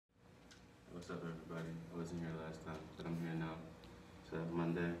What's up, everybody? I wasn't here last time, but I'm here now. So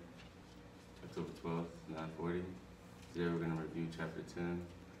Monday, October 12th, 9:40. Today we're going to review Chapter 10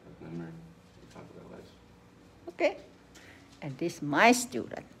 of Memory. We talked about last. Okay. And this is my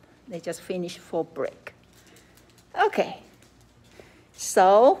student. They just finished for break. Okay.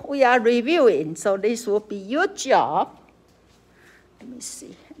 So we are reviewing. So this will be your job. Let me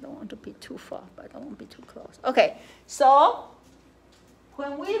see. I don't want to be too far, but I don't want to be too close. Okay. So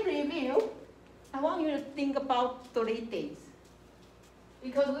when we review, I want you to think about 3 things.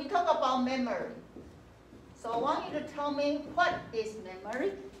 Because we talk about memory. So I want you to tell me what is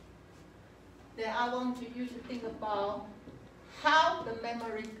memory. Then I want you to think about how the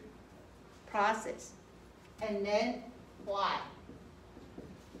memory process, and then why.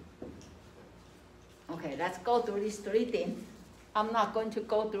 Okay, let's go through these 3 things. I'm not going to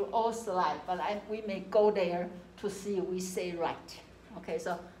go through all slides, but we may go there to see if we say right. Okay,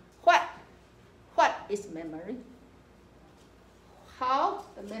 so what is memory? How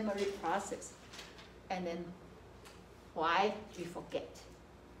the memory process, and then why we forget.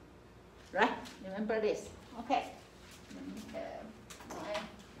 Right? Remember this. Okay. Let me have my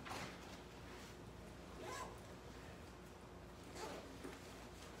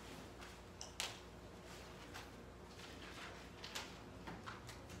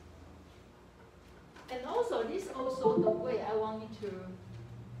and also this also the way I want you to,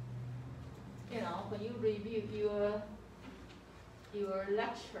 when you review your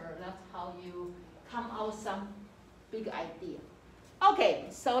lecture, that's how you come out some big idea. Okay,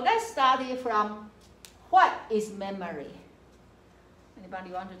 so let's start it from what is memory?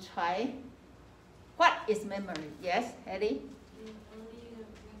 Anybody want to try? What is memory? Yes, Eddie?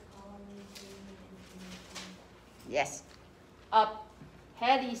 Yes.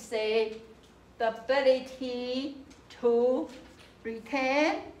 Eddie said the ability to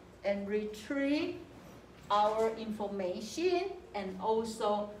retain and retrieve our information and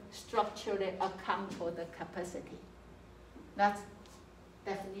also structurally account for the capacity. That's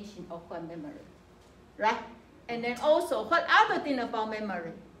definition of what memory, right? And then also, what other thing about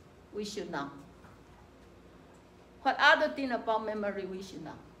memory we should know? What other thing about memory we should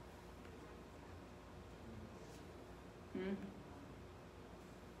know?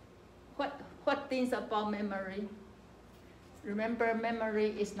 What things about memory? Remember, memory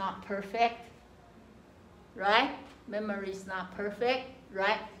is not perfect, right? Memory is not perfect,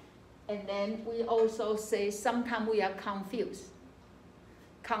 right? And then we also say sometimes we are confused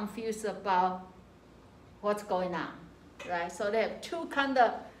about what's going on, right? So there are 2 kind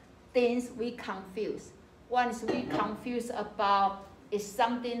of things we confuse. One is we confuse about if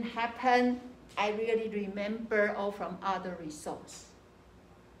something happened, I really remember, or from other resource.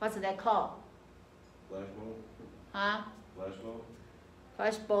 What's that called? Flashbulb? Huh? Flashbulb?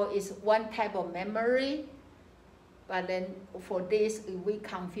 Flashbulb is one type of memory, but then for this, we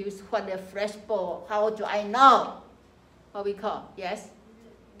confuse what the flashbulb, how do I know? What we call, yes?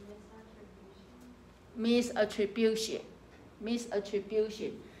 Misattribution.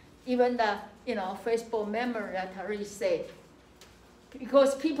 Misattribution. Even the, flashbulb memory, I already said,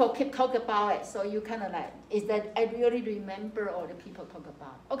 because people keep talking about it, so you kind of like, is that I really remember all the people talk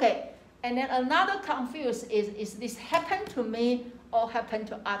about? Okay, and then another confuse is this happened to me or happened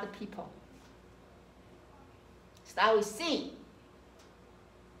to other people? Start with C.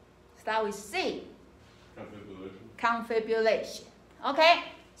 Start with C. Confabulation. Confabulation. Okay,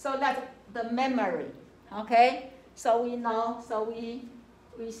 so that's the memory. Okay, so we know, so we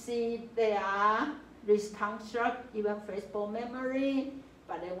see there are this construct, even flashbulb memory,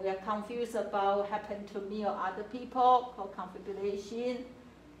 but then we are confused about what happened to me or other people, called confabulation.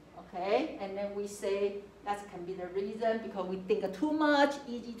 Okay, and then we say that can be the reason because we think too much,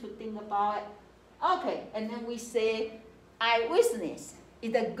 easy to think about it. Okay, and then we say eyewitness,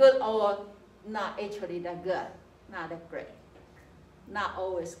 is that good or not actually that good, not that great, not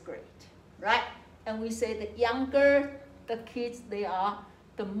always great, right? And we say the younger the kids they are,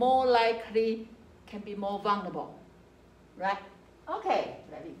 the more likely can be more vulnerable, right? Okay,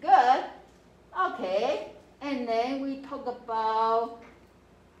 very good. Okay, and then we talk about,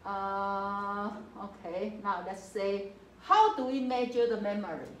 okay, now let's say, how do we measure the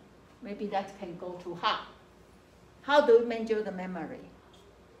memory? Maybe that can go to how. How do we measure the memory?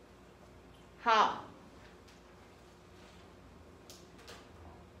 How?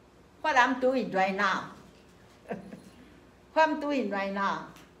 What I'm doing right now. What I'm doing right now.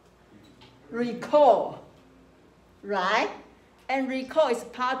 Recall, right? And recall is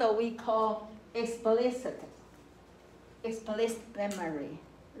part of what we call explicit memory,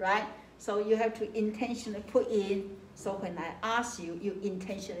 right? So you have to intentionally put in So when I ask you, you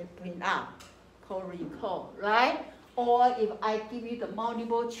intentionally bring up, called recall, right? Or if I give you the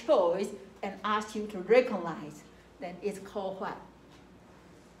multiple choice and ask you to recognize, then it's called what?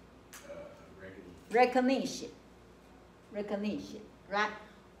 Recognition. Recognition, right?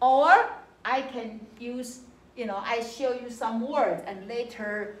 Or I can use, I show you some words and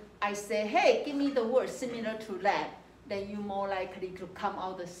later I say, hey, give me the word similar to that. Then you're more likely to come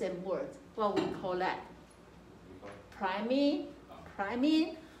out the same words. What we call that? Priming.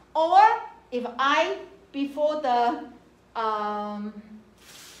 Or if I, before the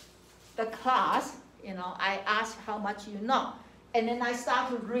class, I ask how much you know. And then I start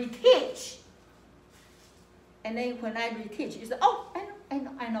to reteach. And then when I reteach, you say, oh,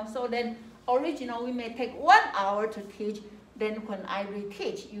 I know. So then originally we may take 1 hour to teach. Then when I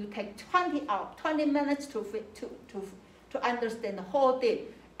reteach, you take 20 minutes to understand the whole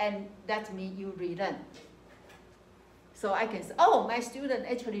thing. And that means you relearn. So I can say, oh, my student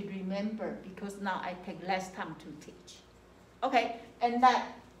actually remember because now I take less time to teach. Okay, and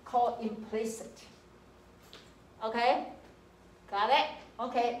that called implicit. Okay, got it?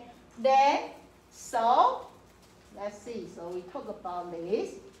 Okay, then, so, let's see, so we talk about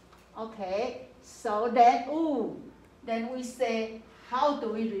this. Okay, so then, then we say, how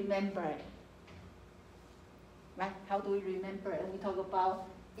do we remember it? Right, how do we remember it? And we talk about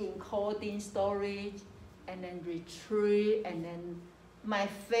encoding, storage, and then retrieve, and then my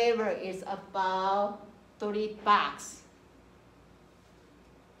favorite is about 3 bucks.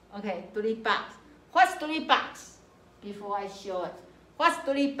 Okay, 3 bucks. What's 3 bucks? Before I show it, what's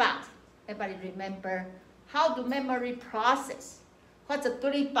 3 bucks? Everybody remember how do memory process? What's the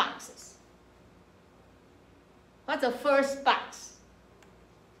 3 boxes? What's the first box?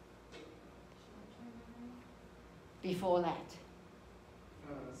 Before that.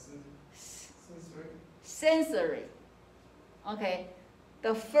 Sensory. Okay,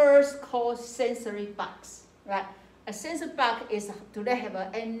 the first called sensory box, right? A sensory box is, do they have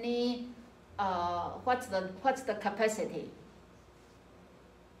any, what's the capacity?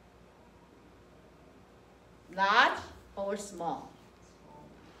 Large or small?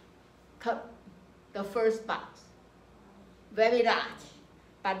 The first box, very large,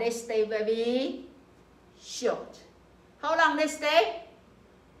 but they stay very short. How long they stay?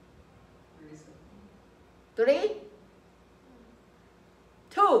 3,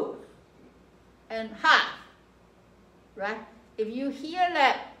 2 and half, right? If you hear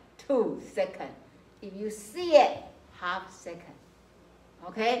that, 2 seconds. If you see it, half second.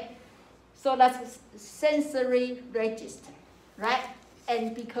 Okay? So that's sensory register, right?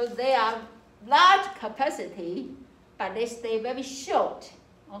 And because they are large capacity, but they stay very short.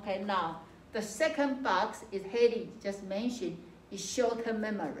 Okay, now the second box is Haley just mentioned, is short-term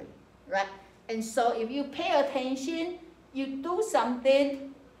memory, right? And so if you pay attention, you do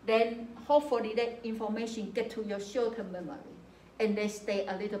something, then hopefully that information get to your short-term memory, and they stay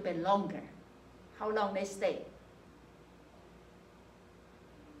a little bit longer. How long they stay?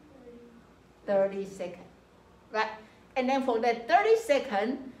 30 seconds, right? And then for that 30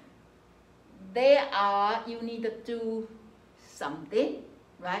 seconds, you need to do something,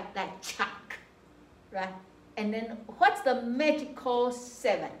 right? Like check, right? And then what's the magical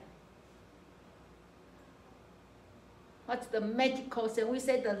 7? What's the magical 7? We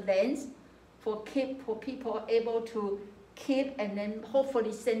say the length for people able to keep and then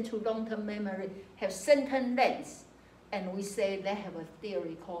hopefully send to long-term memory have certain length. And we say they have a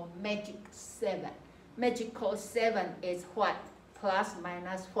theory called magic 7. Magical 7 is what? Plus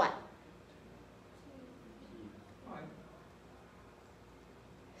minus what?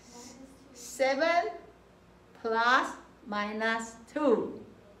 7 plus minus 2.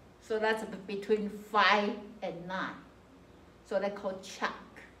 So that's between 5 and 9. So they call chunk,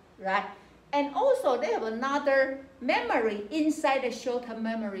 right? And also they have another memory inside the short-term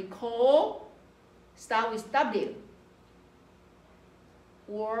memory called, start with W.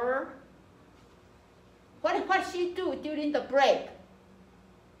 Or what she do during the break?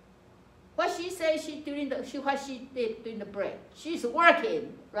 What she says what she did during the break? She's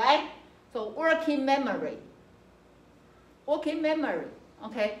working, right? So working memory. Working memory,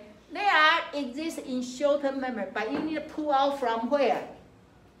 okay? They exist in short-term memory, but you need to pull out from where?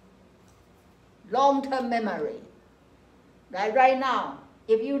 Long-term memory. Right now,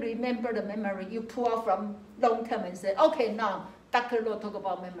 if you remember the memory, you pull out from long-term and say, okay, now Dr. Law talk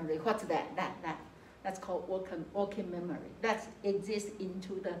about memory. What's that? That's called working memory. That exists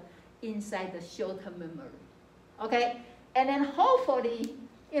inside the short-term memory. Okay? And then hopefully,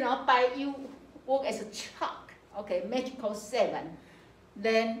 by you work as a chalk, okay, magical 7,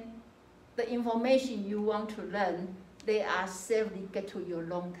 then the information you want to learn they are safely get to your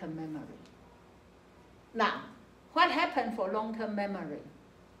long-term memory. Now, what happened for long-term memory?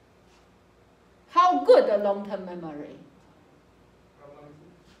 How good a long-term memory?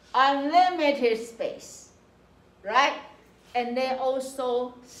 Unlimited space, right? And they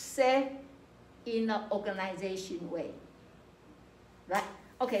also set in an organization way, right?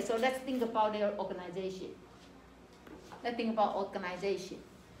 Okay, so let's think about their organization. Let's think about organization.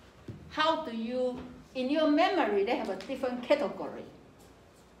 How do you, in your memory, they have a different category.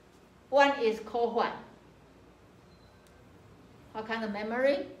 One is called what? What kind of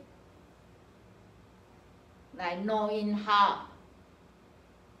memory? Like knowing how.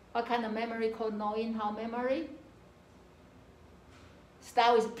 What kind of memory called knowing how memory?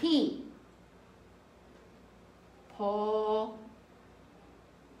 Start with P. Procedure.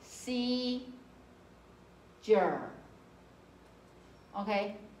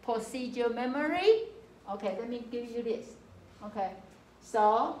 Okay, procedure memory. Okay, let me give you this. Okay,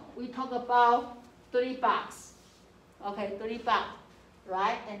 so we talk about 3 bucks. Okay, 3 bucks,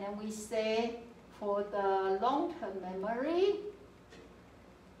 right? And then we say for the long-term memory,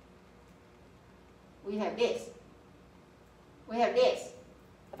 we have this. We have this.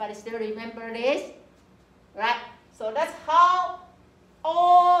 Everybody still remember this? Right? So that's how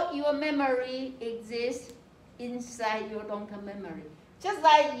all your memory exists inside your long-term memory. Just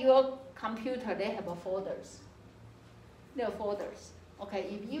like your computer, they have folders. They are folders. Okay,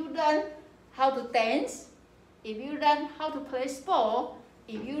 if you learn how to dance, if you learn how to play sport,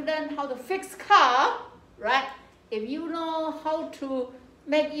 if you learn how to fix car, right? If you know how to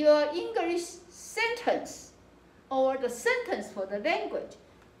make your English sentence or the sentence for the language,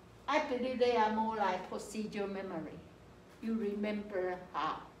 I believe they are more like procedure memory. You remember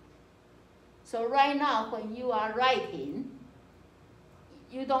how. So right now, when you are writing,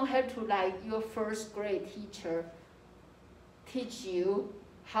 you don't have to like your first grade teacher teach you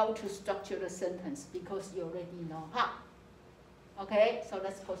how to structure the sentence because you already know how. Okay, so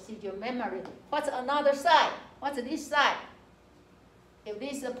that's procedure memory. What's another side? What's this side? If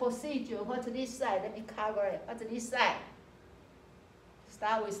this is a procedure, what's this side? Let me cover it. What's this side?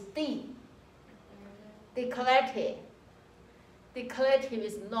 Start with D. Declarative. Declarative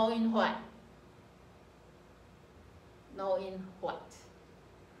is knowing what? Knowing what?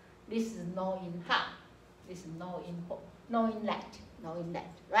 This is knowing how. This is knowing what? Knowing that. Knowing that,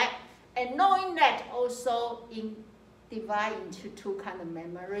 right? And knowing that also divide into 2 kinds of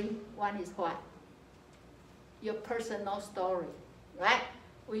memory. One is what? Your personal story, right?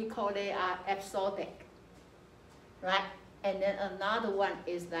 We call it episodic, right? And then another one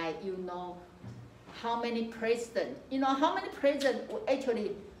is like, you know, how many presidents, you know, how many presidents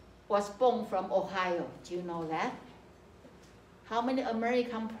actually was born from Ohio? Do you know that? How many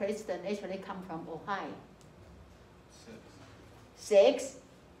American presidents actually come from Ohio? 6.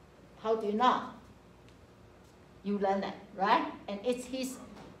 How do you know? You learn that, right? And it's his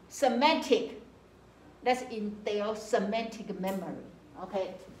semantic. That's in their semantic memory,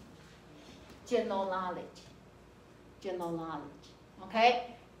 okay? General knowledge. General knowledge,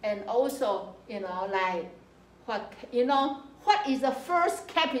 okay? And also, you know, like, what is the first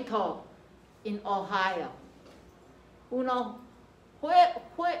capital in Ohio? You know,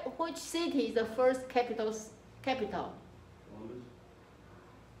 which city is the first capital? Columbus?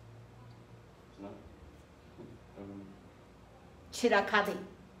 No. Chillicothe.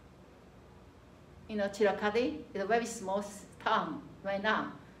 You know, Chillicothe is a very small town right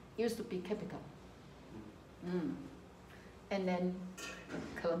now. It used to be capital. And then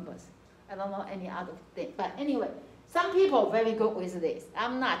Columbus. I don't know any other thing. But anyway, some people are very good with this.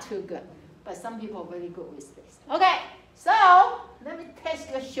 I'm not too good, but some people are very good with this. Okay, so let me test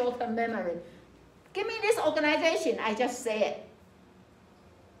your short-term memory. Give me this organization, I just say it.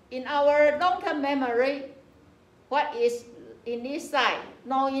 In our long-term memory, what is in this side?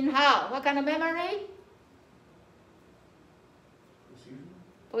 Knowing how. What kind of memory?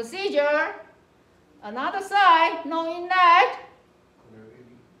 Procedure. Another side, knowing that.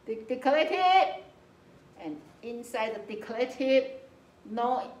 Declarative. And inside the declarative,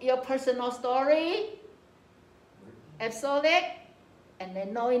 know your personal story. Episodic. And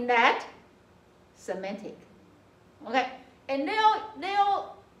then knowing that. Semantic. Okay? And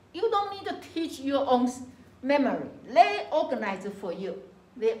you don't need to teach your own memory. They organize it for you.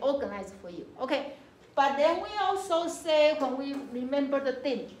 They organize it for you. Okay? But then we also say when we remember the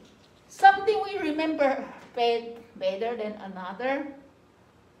thing, something we remember better than another,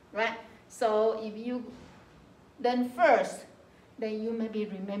 right? So if you learn first, then you maybe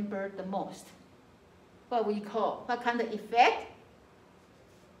remember the most. What we call, what kind of effect?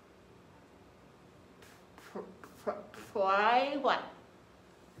 what?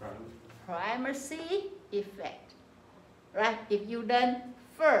 Primacy effect. Right? If you learn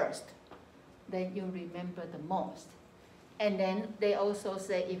first, then you remember the most. And then they also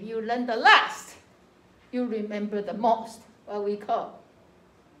say if you learn the last, you remember the most. What we call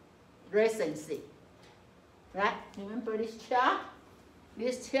recency. Right? Remember this chart?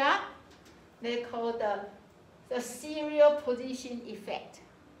 This chart, they call the serial position effect.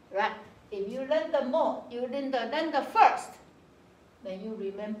 Right? If you learn the most, you learn the first, then you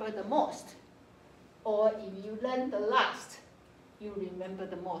remember the most. Or if you learn the last, you remember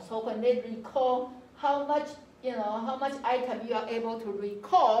the most. So when they recall how much item you are able to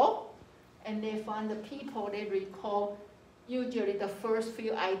recall, and they find the people, they recall usually the first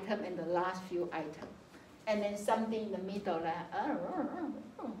few items and the last few items. And then something in the middle, like,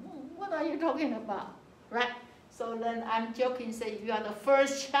 what are you talking about, right? So then I'm joking, say if you are the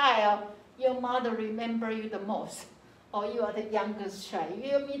first child, your mother remember you the most. Or you are the youngest child,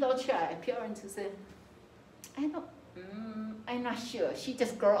 you're a middle child, parents say, I'm not sure, she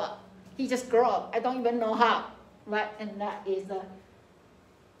just grew up. He just grew up, I don't even know how, right? And that is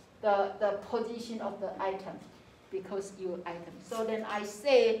the position of the item, because you item. So then I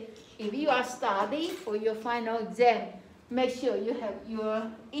say, if you are studying for your final exam, make sure you have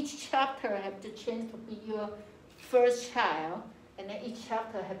each chapter have the chance to be your first child, and then each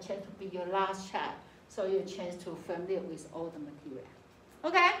chapter have chance to be your last child. So you have a chance to familiar with all the material.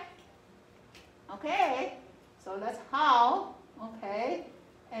 Okay? Okay. So that's how. Okay.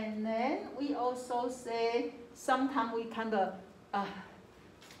 And then we also say sometimes we kind of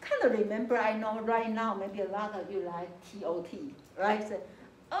remember. I know right now maybe a lot of you like TOT, right? Say,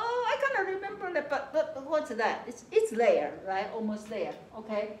 oh, I kind of remember that, but what's that? It's there, right? Almost there.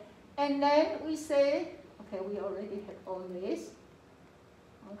 Okay. And then we say, okay, we already had all this.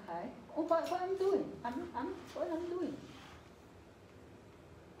 Okay. Oh, what I'm doing? What I'm doing?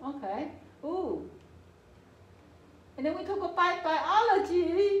 Okay. Ooh. And then we talk about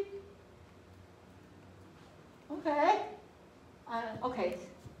biology. Okay. Okay.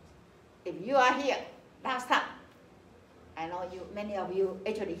 If you are here last time, I know many of you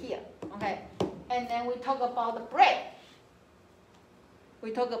actually here. Okay. And then we talk about the brain.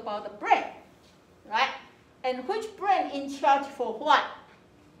 We talk about the brain, right? And which brain in charge for what?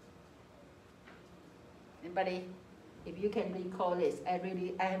 Anybody? If you can recall this, I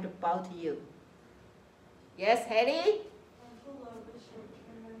am about you. Yes, Hattie?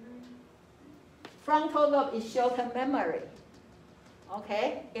 Frontal lobe is short-term memory.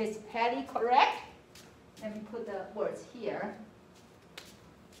 Okay, is Hattie correct? Let me put the words here.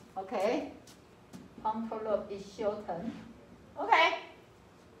 Okay, frontal lobe is short-term. Okay.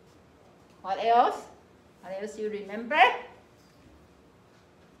 What else? What else you remember?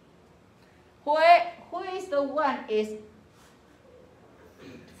 Who is the one is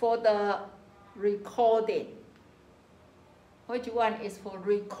for the recording? Which one is for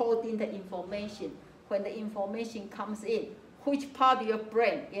recording the information? When the information comes in, which part of your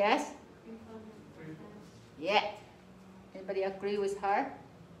brain? Yes? Yeah. Anybody agree with her?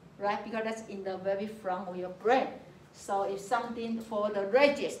 Right? Because that's in the very front of your brain. So if something for the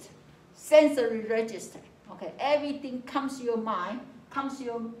register, sensory register, okay, everything comes to your mind, comes to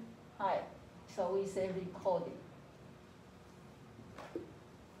your heart. So we say recording.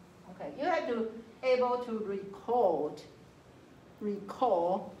 Okay, you have to able to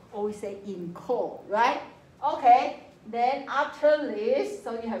recall, or we say encode, right? Okay, then after this,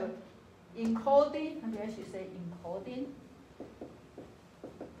 so you have encoding, maybe I should say encoding.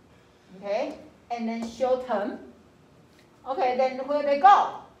 Okay, and then short term. Okay, then where they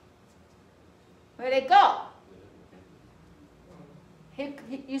go? Where they go?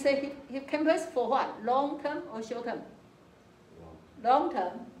 You say hippocampus for what? Long term or short term? Long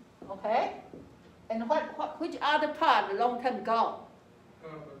term. Okay. And which other part long term go?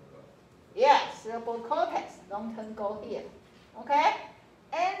 Yes, cerebral cortex. Long term go here. Okay.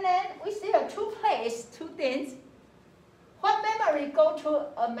 And then we still have two things. What memory go to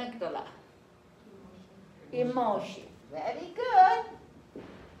amygdala? Emotion. Very good.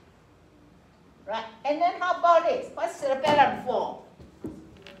 Right. And then how about this? What's cerebellum for?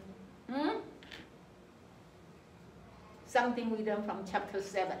 Something we learned from chapter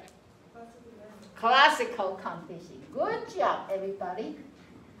 7. Classical condition. Good job, everybody.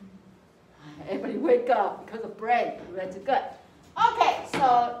 Everybody wake up because of brain. That's good. Okay,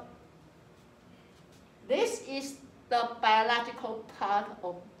 so this is the biological part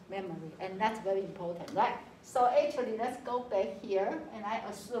of memory, and that's very important, right? So actually, let's go back here, and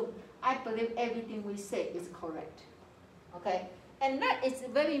I believe everything we say is correct. Okay, and that is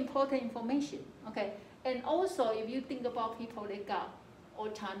very important information. Okay, And also, if you think about people, they got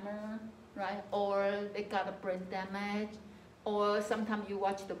Alzheimer, right? Or they got a brain damage, or sometimes you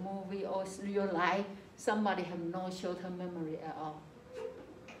watch the movie or real life, somebody have no short-term memory at all.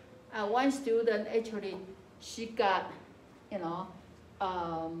 One student, actually, she got, you know,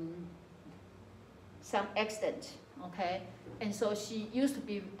 some accident, okay? And so she used to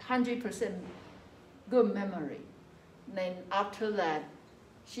be 100% good memory. Then after that,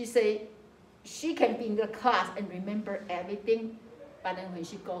 she said she can be in the class and remember everything, but then when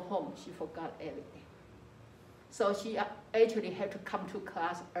she go home, she forgot everything. So she actually had to come to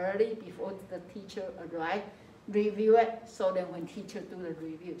class early before the teacher arrived, review it, so then when teacher do the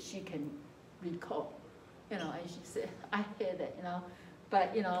review, she can recall. You know, and she said, I hear that, you know,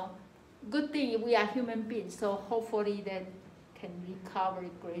 but you know, good thing we are human beings, so hopefully that can recover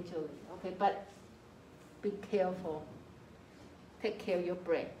gradually, okay? But be careful. Take care of your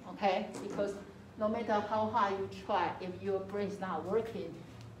brain, okay? Because no matter how hard you try, if your brain is not working,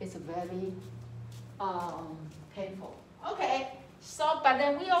 it's very painful. Okay, so but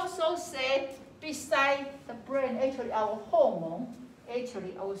then we also say, besides the brain, actually our hormone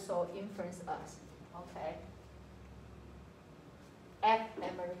actually also influence us, okay? Act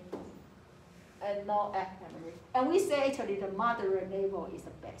memory and no act memory. And we say actually the moderate level is the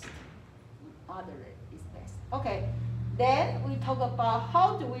best. Moderate is best. Okay. Then we talk about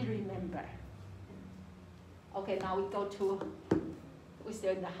how do we remember. Okay, now we go to, we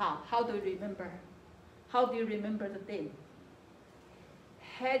still in the how. How do we remember? How do you remember the thing?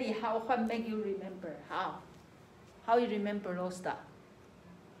 Hattie, what make you remember? How? How you remember those stuff?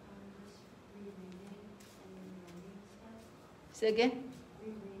 Say again?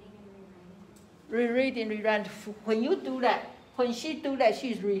 Rereading, rewriting. When you do that, when she do that,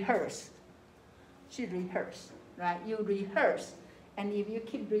 she's rehearsed. She rehearsed. Right, you rehearse, and if you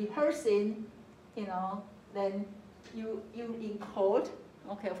keep rehearsing, you know, then you encode.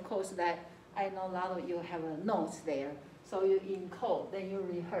 Okay, of course that I know a lot of you have a notes there, so you encode, then you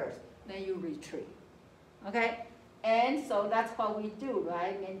rehearse, then you retrieve. Okay, and so that's what we do,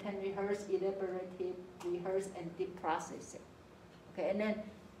 right? Maintain, rehearse, elaborative, rehearse, and deep processing. Okay, and then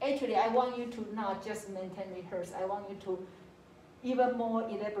actually I want you to not just maintain, rehearse. I want you to even more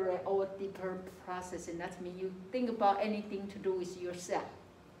elaborate or deeper processing. That means you think about anything to do with yourself.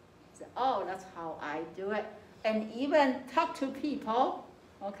 So, oh, that's how I do it. And even talk to people.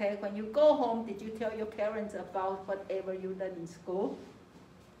 Okay, when you go home, did you tell your parents about whatever you learned in school?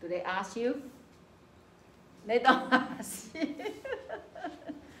 Do they ask you? They don't ask you.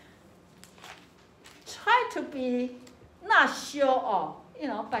 Try to be not sure of, you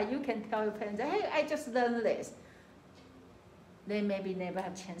know, but you can tell your parents, hey, I just learned this. They maybe never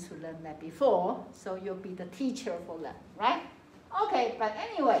have a chance to learn that before, so you'll be the teacher for them, right? Okay, but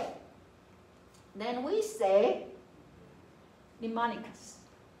anyway, then we say mnemonics,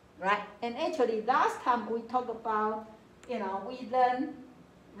 right? And actually, last time we talked about, you know, we learn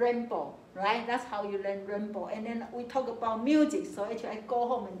rainbow, right? That's how you learn rainbow. And then we talk about music, so actually I go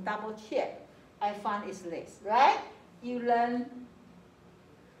home and double check. I find it's this, right? You learn,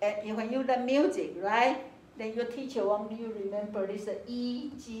 when you learn music, right? Then your teacher wants you remember this E,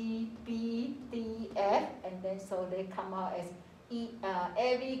 G, B, D, F, and then so they come out as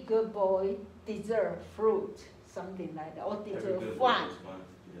every good boy deserves fruit, something like that, or deserves fun,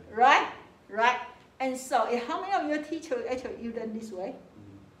 yeah. Right? Right? And so, how many of your teachers actually you learn this way?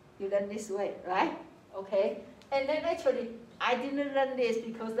 You learn this way, right? Okay. And then actually, I didn't learn this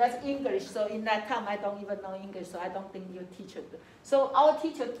because that's English. So in that time, I don't even know English, so I don't think your teacher do. So our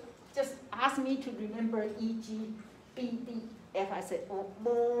teacher just asked me to remember E, G, B, D, F. I said, oh,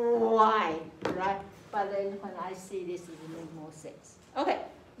 why, right? But then when I see this, it makes more sense. Okay,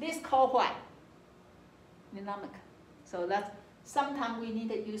 this called what? Mnemonic. So that's, sometimes we need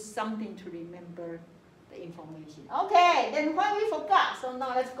to use something to remember the information. Okay, then why we forgot? So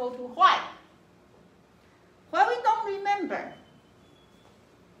now let's go to why. Why we don't remember?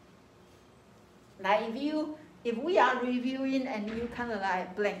 Like if we are reviewing and you kind of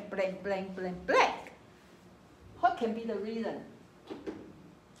like blank, blank, blank, blank, blank, what can be the reason?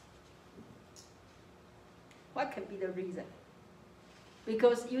 What can be the reason?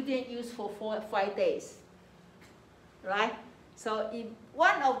 Because you didn't use for 4 or 5 days, right? So if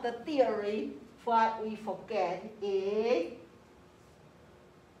one of the theory what we forget is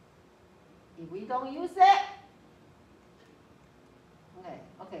if we don't use it.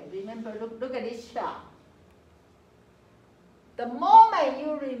 Okay, remember, look at this chart. The moment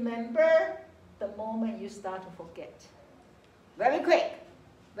you remember, the moment you start to forget. Very quick,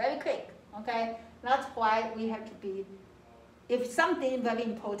 okay? That's why we have to be, if something is very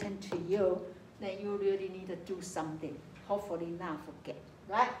important to you, then you really need to do something. Hopefully not forget,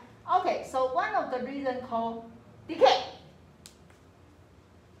 right? Okay, so one of the reasons called decay.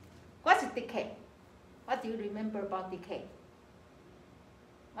 What's decay? What do you remember about decay?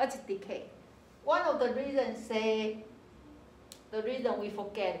 What's decay? One of the reasons say, the reason we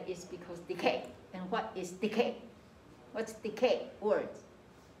forget is because decay. And what is decay? What's decay words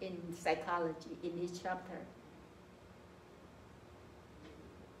in psychology in this chapter?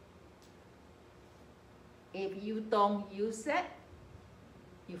 If you don't use it,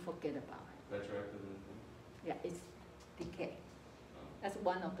 you forget about it. Retroactive. Yeah, it's decay. That's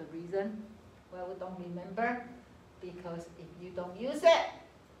one of the reasons why we don't remember, because if you don't use it,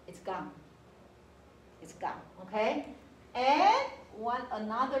 it's gone. It's gone, okay? And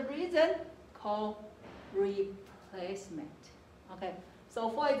another reason called replacement. Okay, so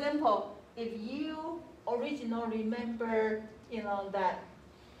for example, if you originally remember, that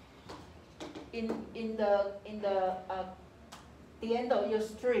in the end of your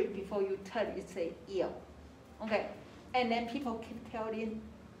street before you turn, it say ill. Okay, and then people keep telling,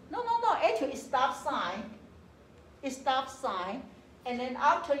 no, actually it's stop sign. It's stop sign, and then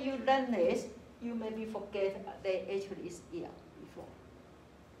after you learn this, you maybe forget that actually is ill before.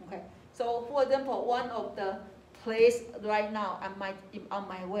 Okay, so for example, one of the place right now on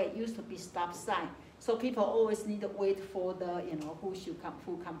my way used to be stop sign. So people always need to wait for the,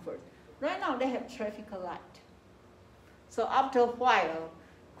 who come first. Right now they have traffic light. So after a while,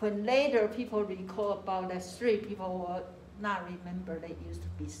 when later people recall about that street, people will not remember they used to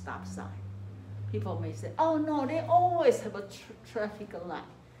be stop sign. People may say, oh no, they always have a traffic light.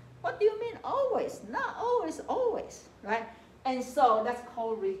 What do you mean always? Not always, always, right? And so that's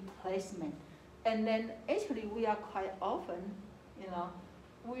called replacement. And then actually we are quite often,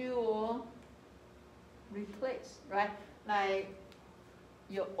 we will replace, right? Like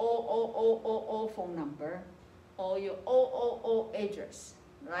your 000 phone number, or your 000 address,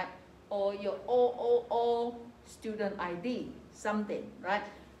 right? Or your 000 student ID, something, right?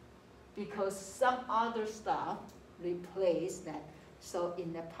 Because some other stuff replace that, so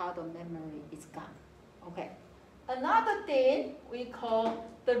in the part of memory, it's gone, okay? Another thing we call,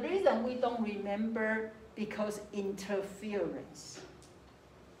 the reason we don't remember, because interference.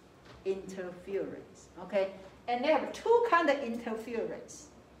 Interference, okay? And they have two kinds of interference.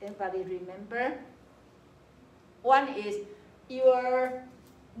 Everybody remember? One is your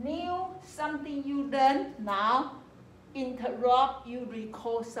new something you learned now interrupt you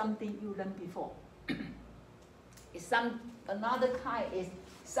recall something you learned before. Another kind is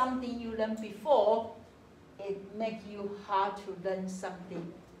something you learned before, it makes you hard to learn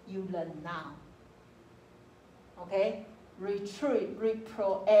something you learn now. Okay? Retreat,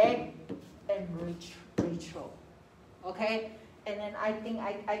 reproact, and retro. Okay? And then I think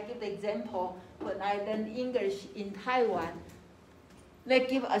I give the example, when I learned English in Taiwan, they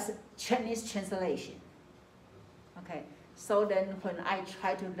give us Chinese translation. Okay? So then when I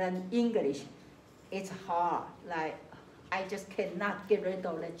try to learn English, it's hard. Like, I just cannot get rid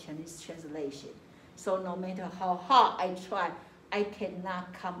of the Chinese translation. So no matter how hard I try, I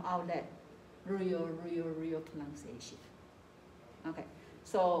cannot come out that real pronunciation. Okay,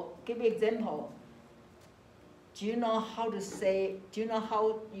 so give me example. Do you know how you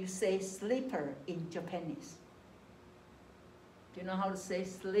say sleeper in Japanese? Do you know how to say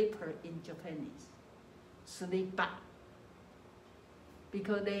sleeper in Japanese? Sleeper.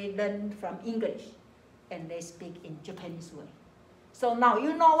 Because they learn from English and they speak in Japanese way. So now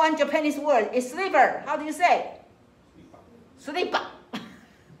you know one Japanese word is sleeper. How do you say? Sleeper.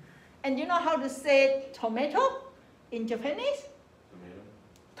 And you know how to say tomato in Japanese?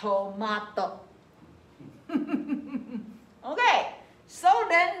 Tomato. Okay. So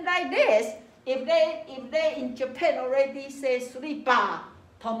then like this, if they in Japan already say sleeper,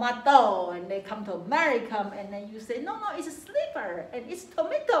 tomato, and they come to America and then you say, no, it's a sleeper and it's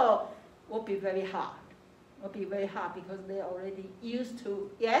tomato, will be very hard. Will be very hard because they're already used to,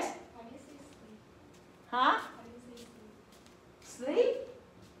 yes? How do you say sleep? Huh? How do you say sleep?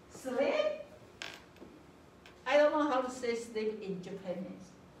 Sleep? Sleep? I don't know how to say sleep in Japanese.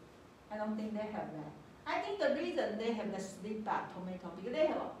 I don't think they have that. I think the reason they have the sleep by tomato, because they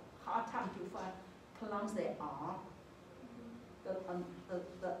have a hard time to pronounce the R, the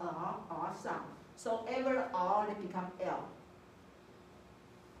R sound. So every R, they become L.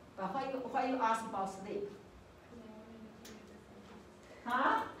 But why you ask about sleep?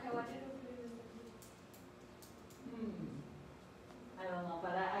 Huh? I wanted to put it in the sentence. I don't know,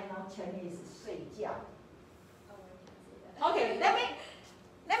 but I know Chinese is 睡觉. Oh, I can't say that. Okay,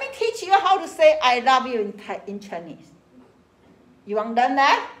 let me teach you how to say I love you in Chinese. You want to learn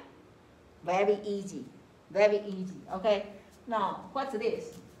that? Very easy. Very easy. Okay. Now, what's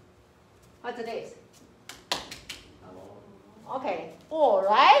this? What's this? Okay. Or,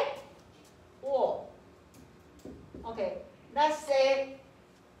 right? Or. Okay. Let's say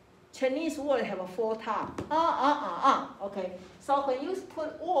Chinese word have a 4 term. Okay. So when you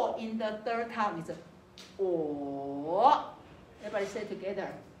put or in the third term, it's or. Everybody say together.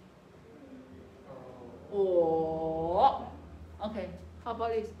 Or. Okay. How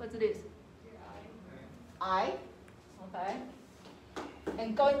about this? What's this? I. Okay.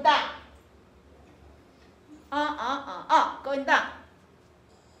 And going down. Going down.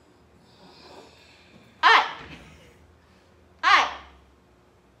 I.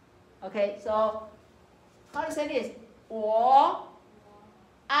 Okay, so how do you say this? Or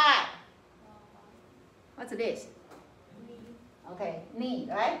I. What's this? Okay, ni,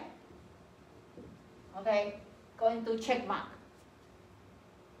 right? Okay, going to check mark.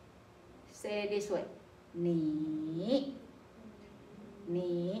 Say this way. Ni.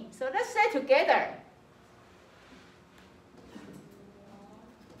 Ni. So let's say together.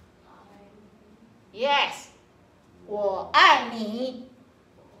 Yes. 我爱你.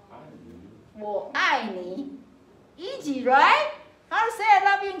 我爱你. Easy, right? How to say I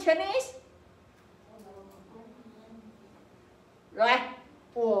love you in Chinese? Right?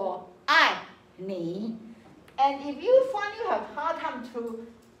 我爱你. And if you find you have hard time to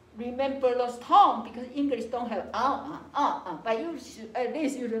remember those tones because English don't have but you should, at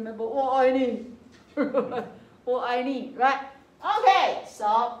least you remember 我爱你. 我爱你, right? Okay,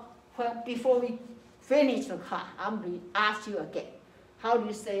 so before we finish the class, I'm going to ask you again. How do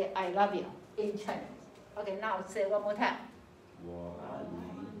you say I love you in Chinese? Okay, now say one more time. 我爱你.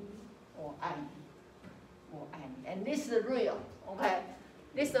 我爱你. 我爱你. And this is real, okay?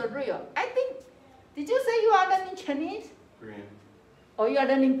 This is real. I think, did you say you are learning Chinese? Korean. Or you are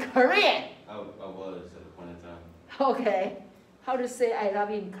learning Korean? I was at a point in time. Okay. How to say I love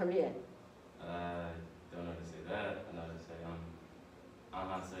you in Korean? I don't know how to say that. I know how to say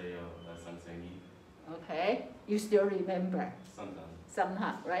안녕하세요. That's something. Okay. You still remember. Sometimes.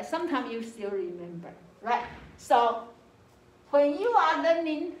 Somehow, right? Sometimes you still remember, right? So, when you are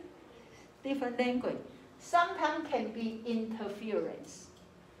learning different language, sometimes can be interference.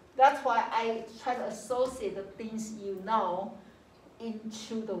 That's why I try to associate the things you know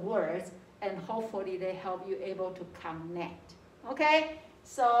into the words, and hopefully they help you able to connect. Okay?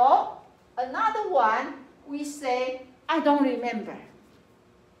 So, another one, we say, I don't remember,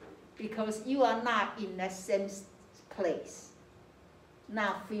 because you are not in the same place,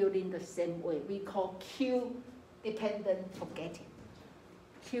 not feeling the same way. We call cue-dependent forgetting.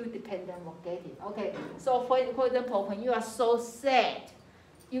 Cue-dependent forgetting. Okay, so for example, when you are so sad,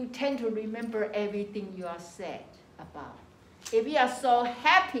 you tend to remember everything you are sad about. If you are so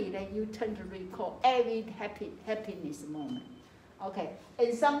happy, then you tend to recall every happiness moment. Okay,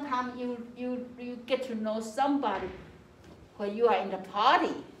 and sometimes you get to know somebody when you are in the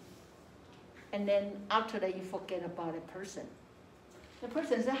party, and then after that you forget about a person. The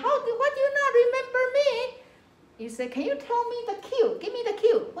person says, why do you not remember me? You say, can you tell me the cue? Give me the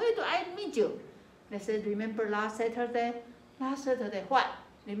cue. Where do I meet you? They said, remember last Saturday? Last Saturday, what?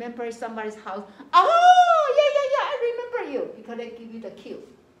 Remember somebody's house? Oh, yeah, I remember you. Because they give you the cue.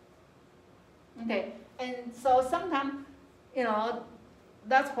 Okay, and so sometimes,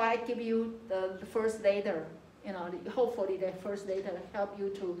 that's why I give you the first letter. Hopefully the first letter help you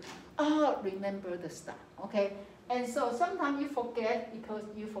to remember the stuff. Okay, and so sometimes you forget because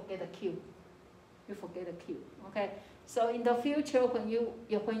you forget the cue. You forget the cue. Okay, so in the future when you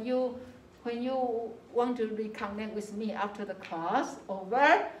want to reconnect with me after the class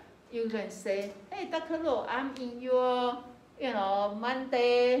over, you can say, hey, Dr. Lo, I'm in your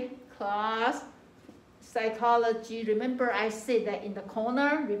Monday class. Psychology, remember I sit there in the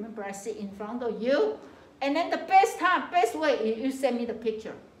corner, remember I sit in front of you, and then the best way is you send me the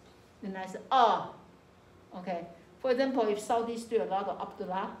picture. Then I say, oh, okay. For example, if Saudi Street a lot of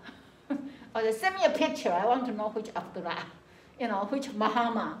Abdullah, or they send me a picture, I want to know which Abdullah, which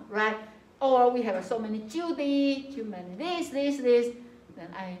Muhammad, right? Or we have so many Judy, too many this,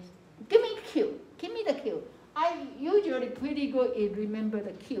 then I, give me the cue. I usually pretty good at remember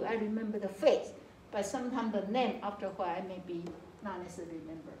the cue, I remember the face. But sometimes the name after a while I may be not necessarily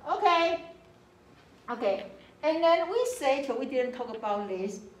remember. Okay. And then we say, we didn't talk about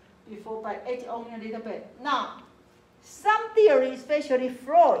this before, but it's only a little bit. Now, some theory, especially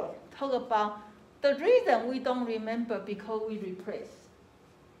Freud, talk about the reason we don't remember because we replace.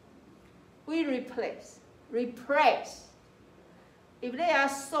 We replace. If they are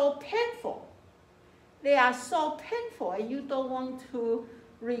so painful, and you don't want to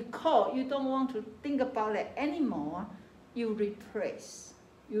recall, you don't want to think about it anymore, you replace.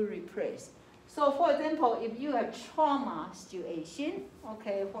 So for example, if you have trauma situation,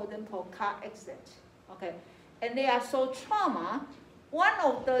 okay, for example, car accident, okay, and they are so trauma, one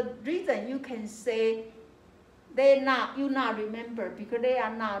of the reasons you can say you not remember because they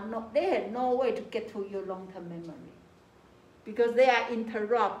have no way to get to your long-term memory because they are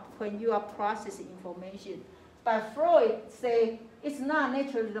interrupt when you are processing information. But Freud say it's not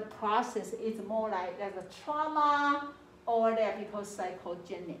naturally the process, it's more like there's a trauma or they're because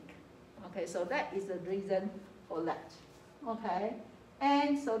psychogenic. Okay, so that is the reason for that. Okay,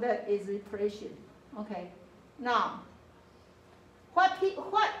 and so that is repression. Okay, now what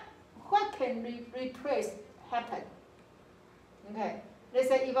can replace happen? Okay, let's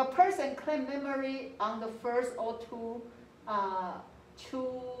say if a person claim memory on the first or two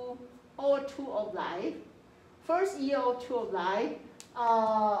of life, first year or two of life,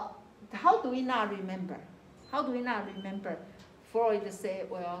 how do we not remember? Freud say,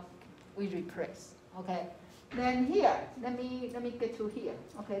 well, we replace. Okay, then here, let me get to here.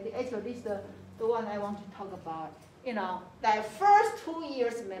 Okay, actually this is the one I want to talk about. You know, that first 2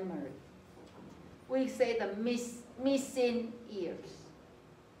 years memory, we say the missing years.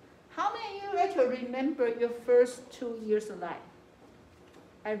 How many of you actually remember your first 2 years of life?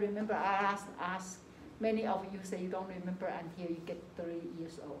 I remember I asked many of you say you don't remember until you get 30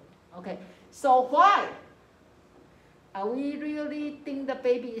 years old. Okay, so why? Are we really think the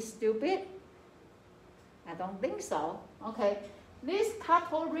baby is stupid? I don't think so. Okay, there's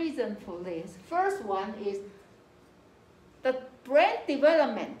couple reasons for this. First one is the brain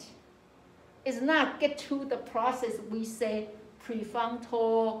development is not get to the process we say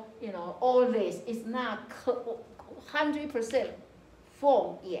prefrontal, you know, all this is not 100%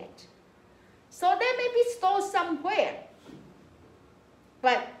 formed yet. So they may be stored somewhere,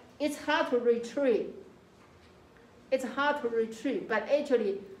 but it's hard to retrieve. But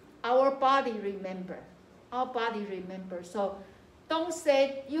actually our body remember. So don't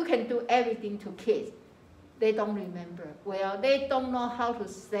say you can do everything to kids. They don't remember. Well, they don't know how to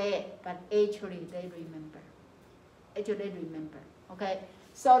say it, but actually they remember. Okay?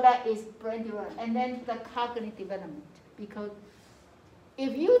 So that is brain development. And then the cognitive development. Because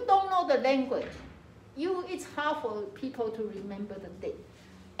if you don't know the language, it's hard for people to remember the date.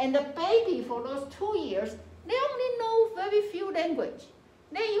 And the baby for those 2 years, they only know very few language.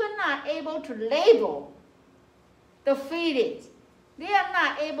 They even not able to label the feelings. They are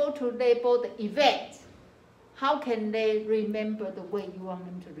not able to label the events. How can they remember the way you want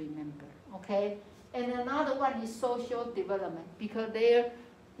them to remember? Okay? And another one is social development because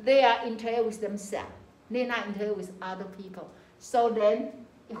they are interact with themselves. They're not interact with other people. So then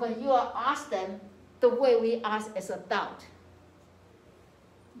when you ask them the way we ask as adults,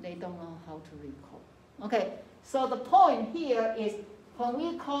 they don't know how to recall. Okay, so the point here is when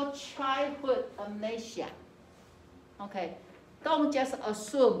we call childhood amnesia, okay, don't just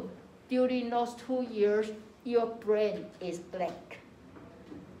assume during those 2 years your brain is blank.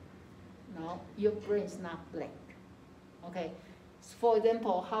 No, your brain is not blank. Okay, for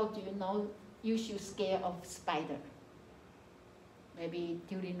example, how do you know you should scare of spider? Maybe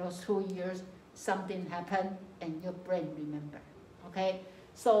during those 2 years something happened and your brain remember. Okay,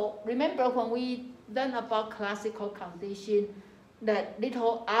 so remember when we learn about classical condition, that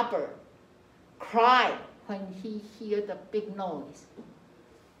little Albert cried when he heard the big noise.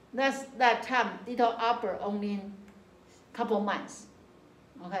 That time, little Albert only a couple months.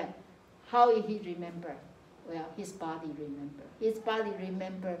 Okay, how did he remember? Well, his body remember. His body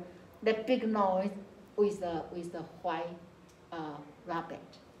remember the big noise with the white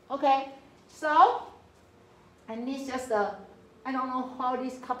rabbit. Okay, so and this just I don't know how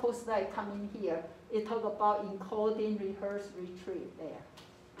these couple slides come in here. It talk about encoding, rehearse, retrieve there.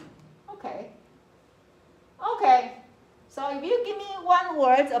 Okay. Okay. So if you give me one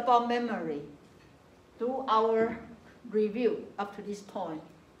word about memory, do our review up to this point.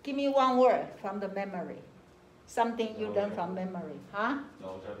 Give me one word from the memory. Something you learn from memory. Huh? The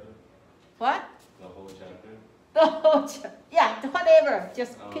whole chapter? What? The whole chapter? The whole chapter. Yeah, whatever.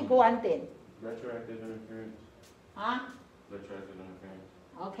 Just pick one thing. Retroactive interference. Huh? Retroactive interference.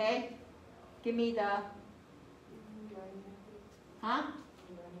 Okay. Give me the... Huh?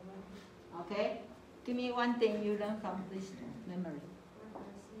 Okay. Give me one thing you learn from this memory.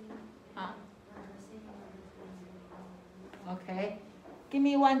 Huh? Okay. Give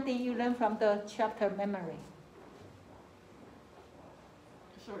me one thing you learn from the chapter memory.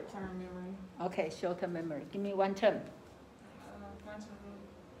 Short-term memory. Okay, short-term memory. Give me one term. Quantum.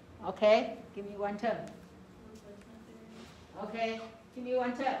 Okay. Give me one term. Okay. Give me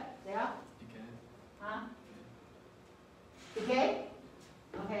one term. There. Huh? Okay?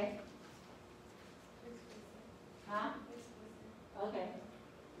 Okay. Huh? Okay.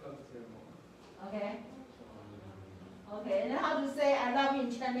 Okay. Okay. And how to say I love you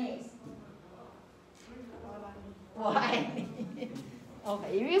in Chinese? 我爱你.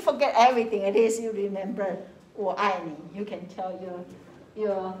 Okay. If you forget everything, at least you remember 我爱你. You can tell your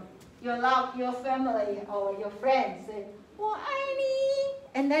love, your family or your friends say 我爱你.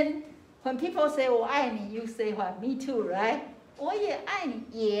 And then when people say 我爱你, you say what? Me too, right? 我也爱你.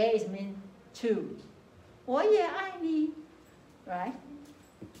 也 is mean too. 我也爱你, right?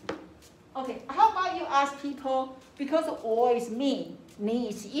 Okay, how about you ask people, because 我 is me, 你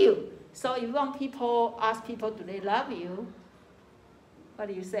is you. So if you want people, ask people, do they love you? What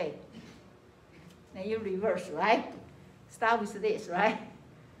do you say? Then you reverse, right? Start with this, right?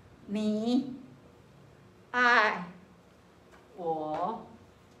 你, I, 我,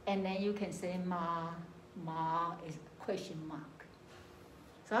 and then you can say ma is question mark.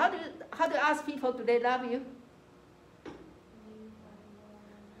 So how do you ask people, do they love you?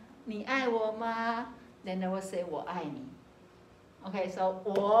 你爱我吗? Then they will say 我爱你. Okay, so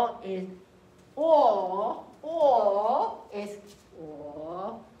我 is 我 is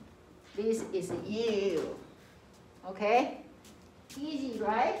我. This is you. Okay? Easy,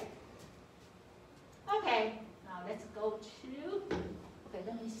 right? Okay, now let's go to, okay,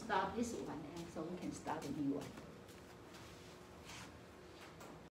 let me stop this one and so we can start a new one.